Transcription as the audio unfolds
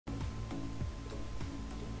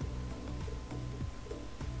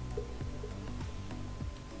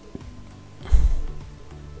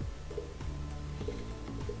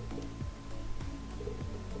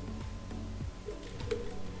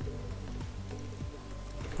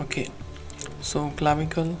Okay, so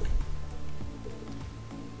clavicle,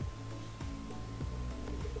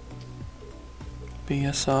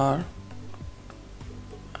 PSR,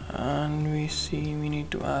 and we see we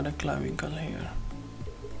need to add a clavicle here.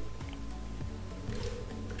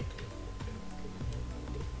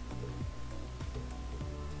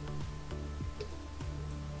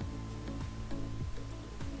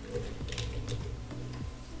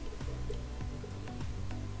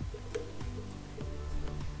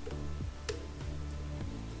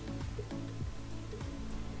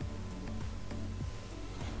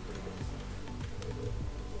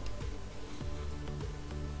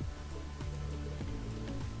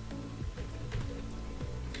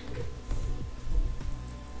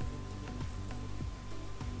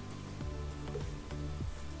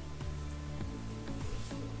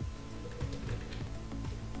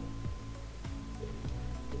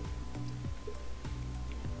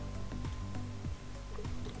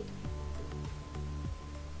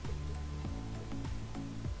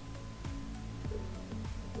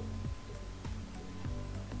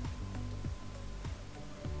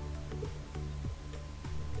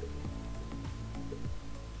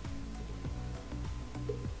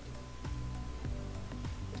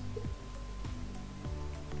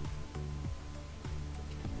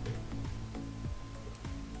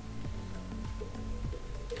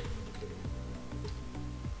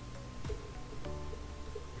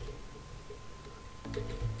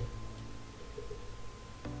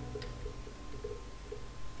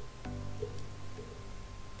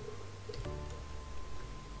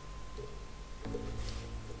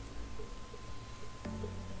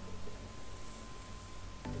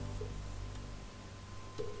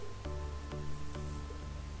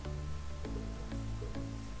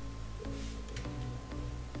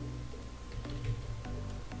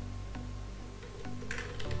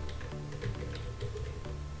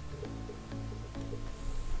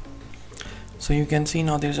 So you can see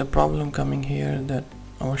now there's a problem coming here that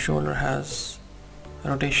our shoulder has a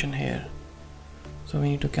rotation here. So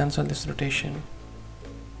we need to cancel this rotation.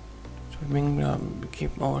 So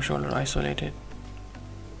keep our shoulder isolated.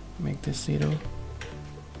 Make this 0.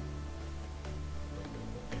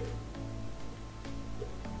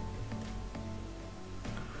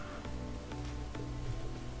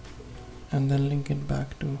 And then link it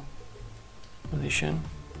back to position,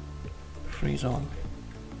 freeze all.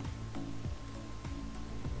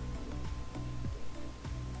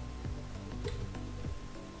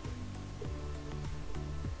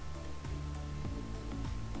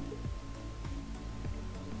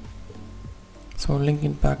 So link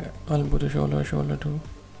it back, elbow to shoulder, shoulder to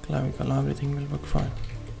clavicle, everything will work fine.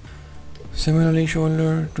 Similarly,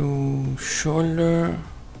 shoulder to shoulder,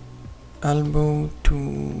 elbow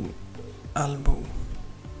to elbow,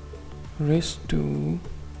 wrist to,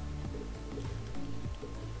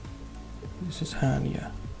 this is hand, yeah,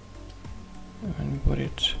 and we put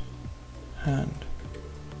it hand.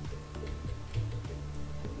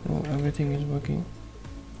 So everything is working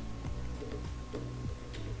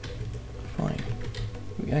fine.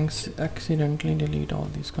 We accidentally delete all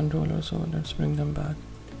these controllers, so let's bring them back.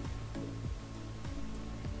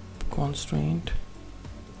 Constraint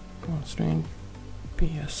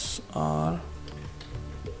PSR,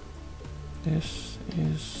 this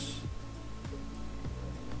is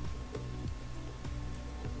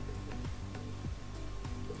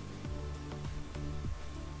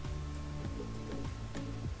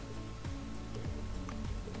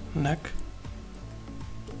neck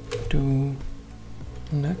to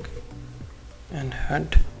neck, and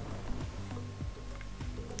head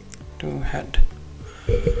to head.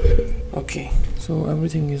 Okay, so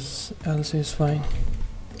everything else is fine.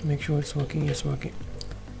 Make sure it's working. Yes, working.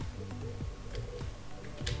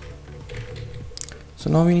 So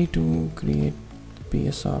now we need to create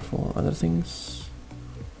PSR for other things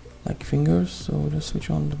like fingers. So just switch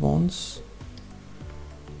on the bones.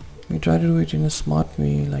 We try to do it in a smart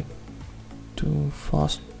way, like to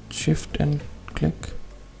fast shift and click.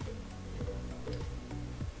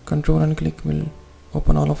 Control and click will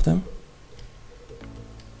open all of them.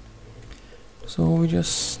 So we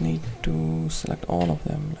just need to select all of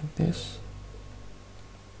them like this.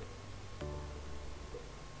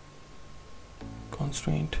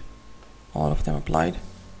 Constraint, all of them applied.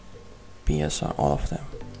 PSR, all of them.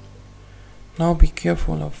 Now be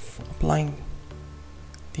careful of applying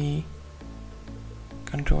the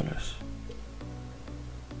controllers.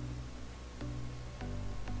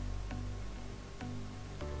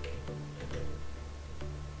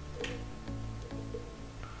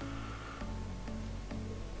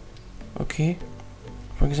 Okay,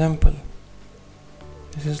 for example,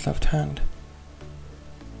 this is left hand.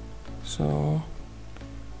 So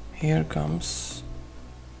here comes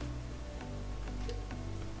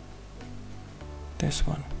this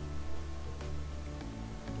one.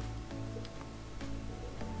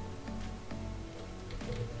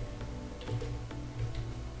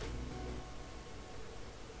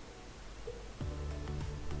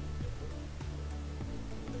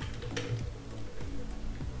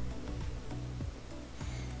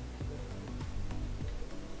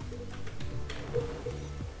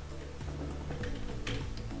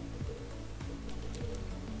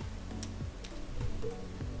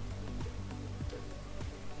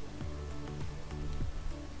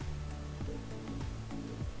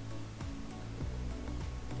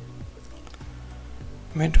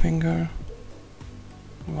 Mid finger,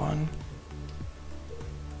 1,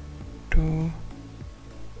 2,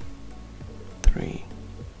 3.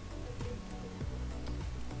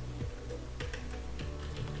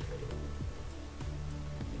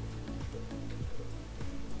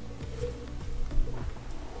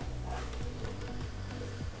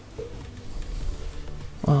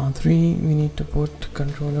 Three, we need to put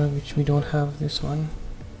controller, which we don't have this one.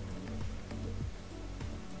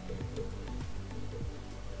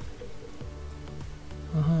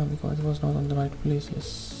 Because it was not on the right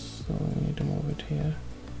places, so we need to move it here.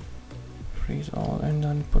 Freeze all and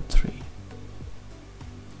then put 3.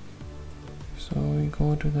 So we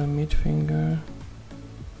go to the mid finger.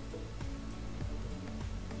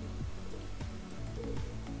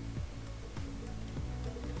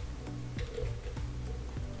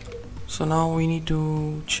 So now we need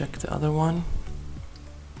to check the other one,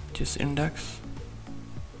 which is index,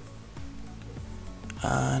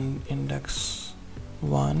 and index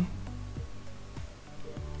 1,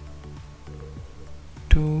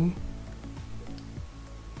 2,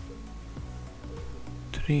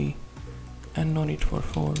 3, and no need for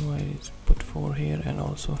 4. Why is put 4 here and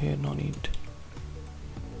also here? No need.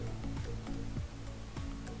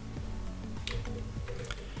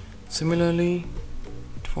 Similarly,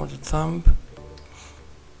 for the thumb,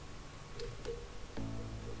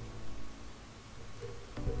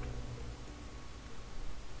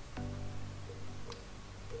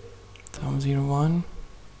 thumb 01,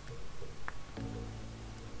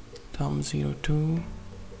 thumb 02,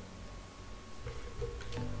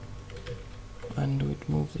 and it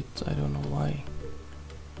moves it, I don't know why.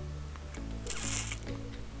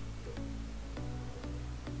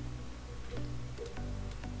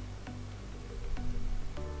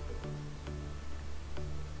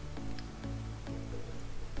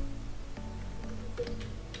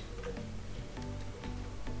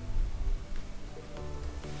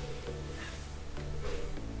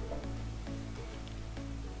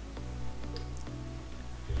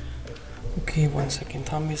 Okay, 1 second,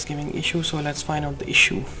 thumb is giving issue, so let's find out the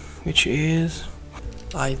issue, which is,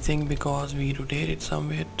 I think because we rotate it some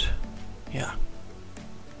bit. Yeah,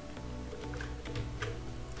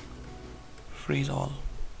 freeze all,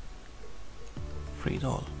 freeze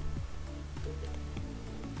all.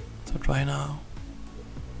 So try now.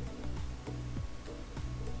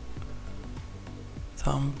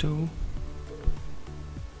 Thumb 2.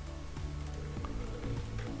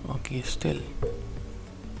 Okay, still.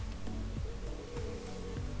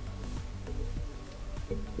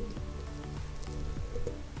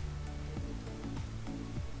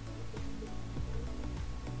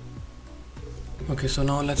 Okay, so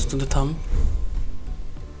now let's do the thumb.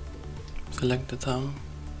 Select the thumb,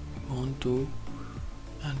 on 2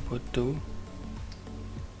 and put 2,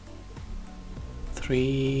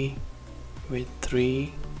 3 with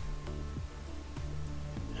 3,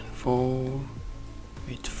 and 4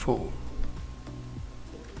 with 4.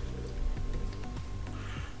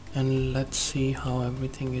 And let's see how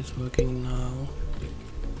everything is working now.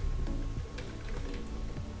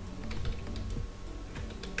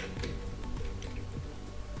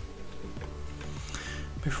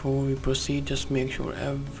 Before we proceed, just make sure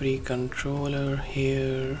every controller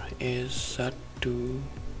here is set to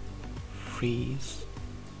freeze.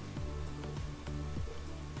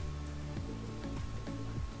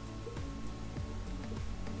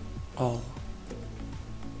 All.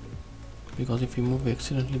 Because if we move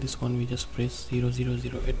accidentally this one, we just press 0, 0,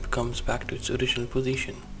 0, it comes back to its original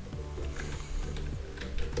position.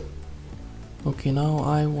 Okay, now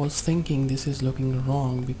I was thinking this is looking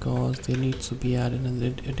wrong because there needs to be added an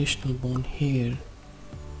additional bone here,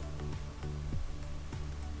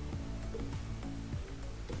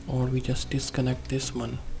 or we just disconnect this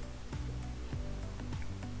one.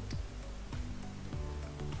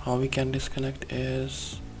 How we can disconnect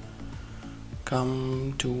is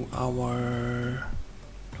come to our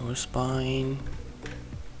lower spine,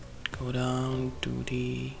 go down to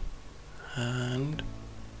the and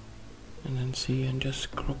then see, and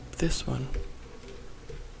just group this one.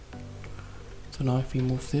 So now if we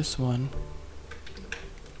move this one,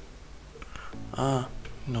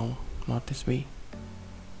 no, not this way,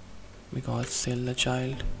 because still the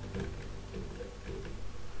child.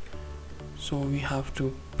 So we have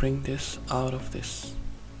to bring this out of this.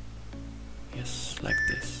 Yes, like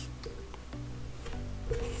this.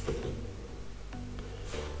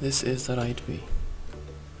 This is the right way.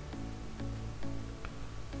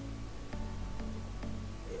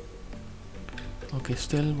 Okay,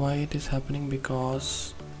 still why it is happening,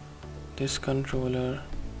 because this controller,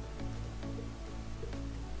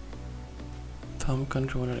 thumb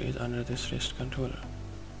controller, is under this wrist controller.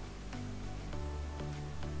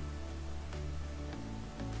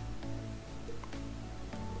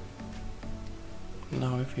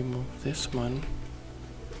 Now if we move this one,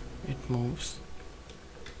 it moves,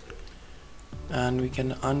 and we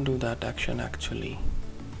can undo that action actually.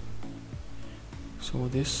 So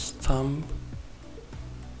this thumb,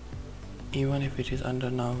 even if it is under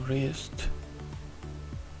now wrist,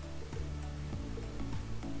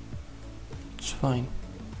 it's fine,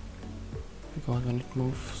 because when it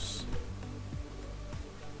moves,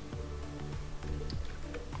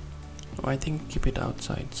 I think keep it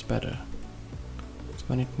outside, it's better. So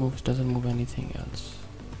when it moves, doesn't move anything else,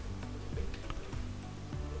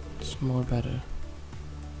 it's more better.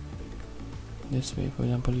 This way, for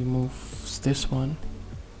example, you move this one,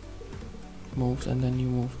 moves, and then you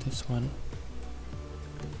move this one,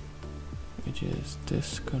 which is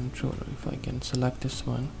this controller. If I can select this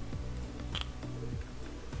one,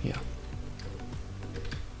 yeah.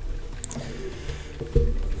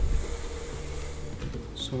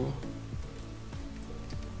 So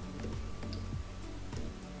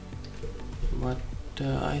but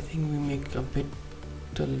I think we make a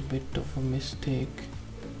little bit of a mistake.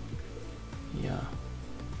 Yeah,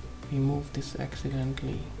 we move this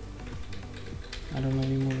accidentally. I don't know,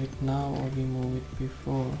 we move it now or we move it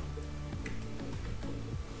before.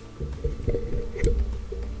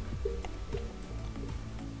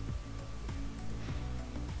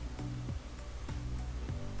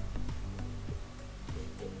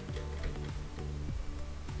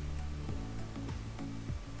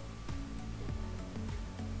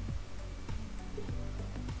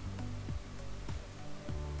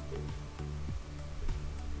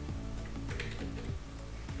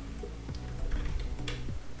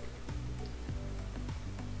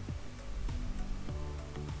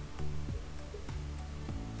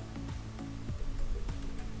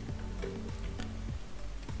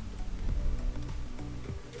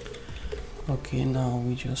 Okay, now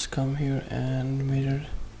we just come here and mirror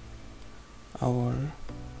our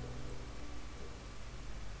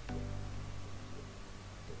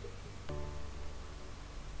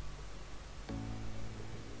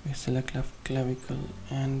we select left clavicle,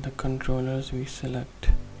 and the controllers we select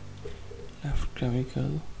left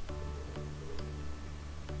clavicle,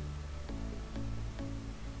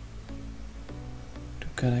 to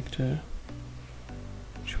character,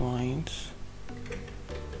 joints,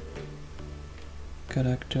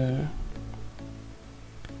 character,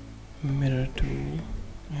 mirror tool,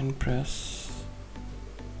 and press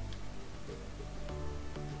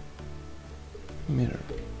mirror.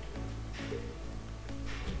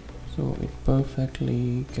 So it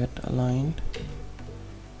perfectly get aligned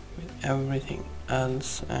with everything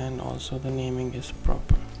else, and also the naming is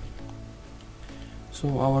proper.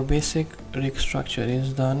 So our basic rig structure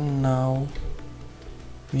is done. Now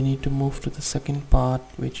we need to move to the second part,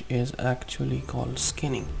 which is actually called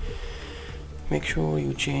skinning. Make sure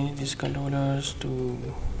you change these controllers to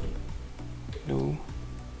blue.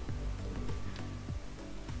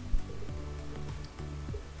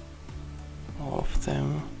 All of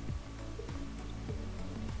them.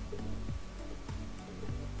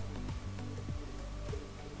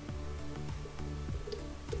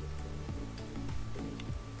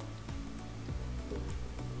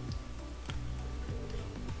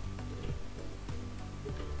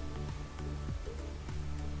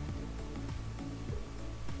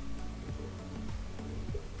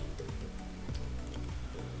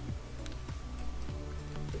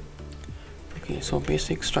 Okay, so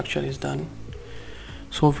basic structure is done,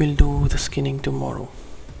 so we'll do the skinning tomorrow.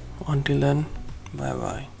 Until then, bye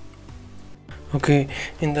bye. Okay,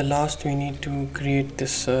 in the last we need to create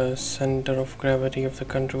this center of gravity of the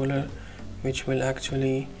controller, which will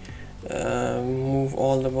actually move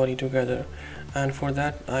all the body together, and for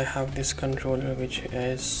that I have this controller which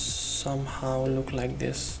is somehow look like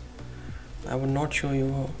this. I will not show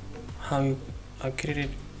you how you create it,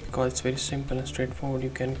 because it's very simple and straightforward. You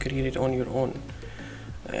can create it on your own,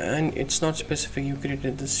 and it's not specific you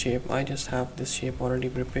created this shape. I just have this shape already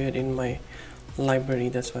prepared in my library,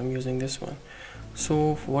 that's why I'm using this one.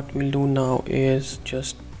 So what we'll do now is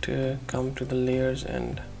just come to the layers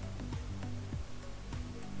and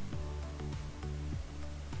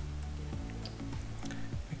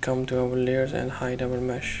come to our layers and hide our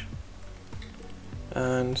mesh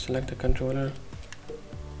and select the controller,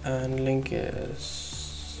 and link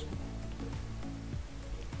is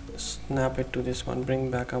snap it to this one, bring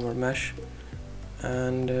back our mesh,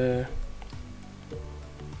 and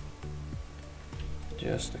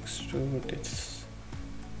just extrude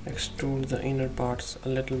the inner parts a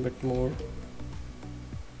little bit more.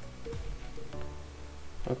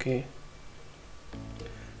 Okay,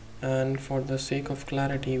 and for the sake of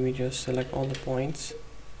clarity we just select all the points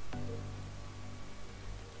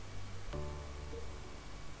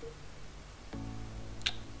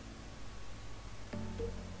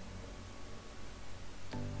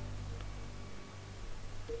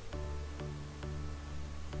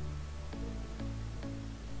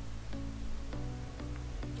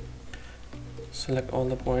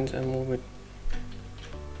and move it,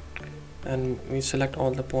 and we select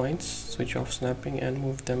all the points, switch off snapping and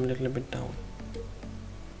move them a little bit down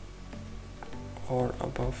or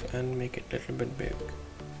above and make it a little bit big.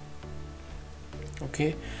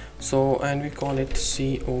 Okay, so and we call it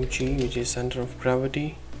COG, which is center of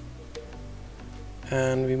gravity,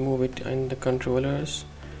 and we move it in the controllers,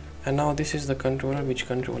 and now this is the controller which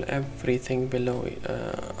control everything below it,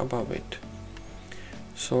 above it.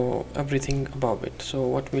 So everything above it. So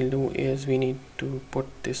what we'll do is we need to put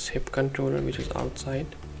this hip controller which is outside.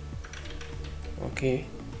 Okay,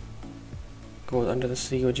 goes under the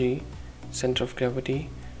COG, center of gravity,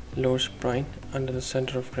 lower spine under the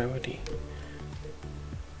center of gravity.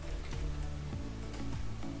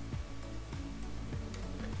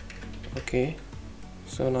 Okay,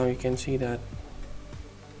 so now you can see that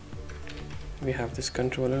we have this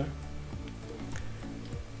controller,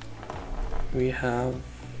 we have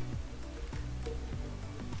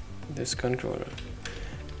this controller.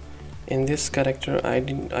 In this character I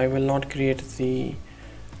will not create the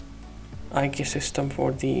IK system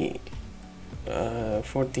for the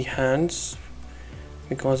hands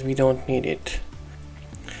because we don't need it.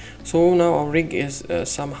 So now our rig is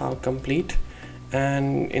somehow complete,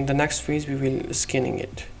 and in the next phase we will skinning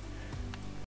it.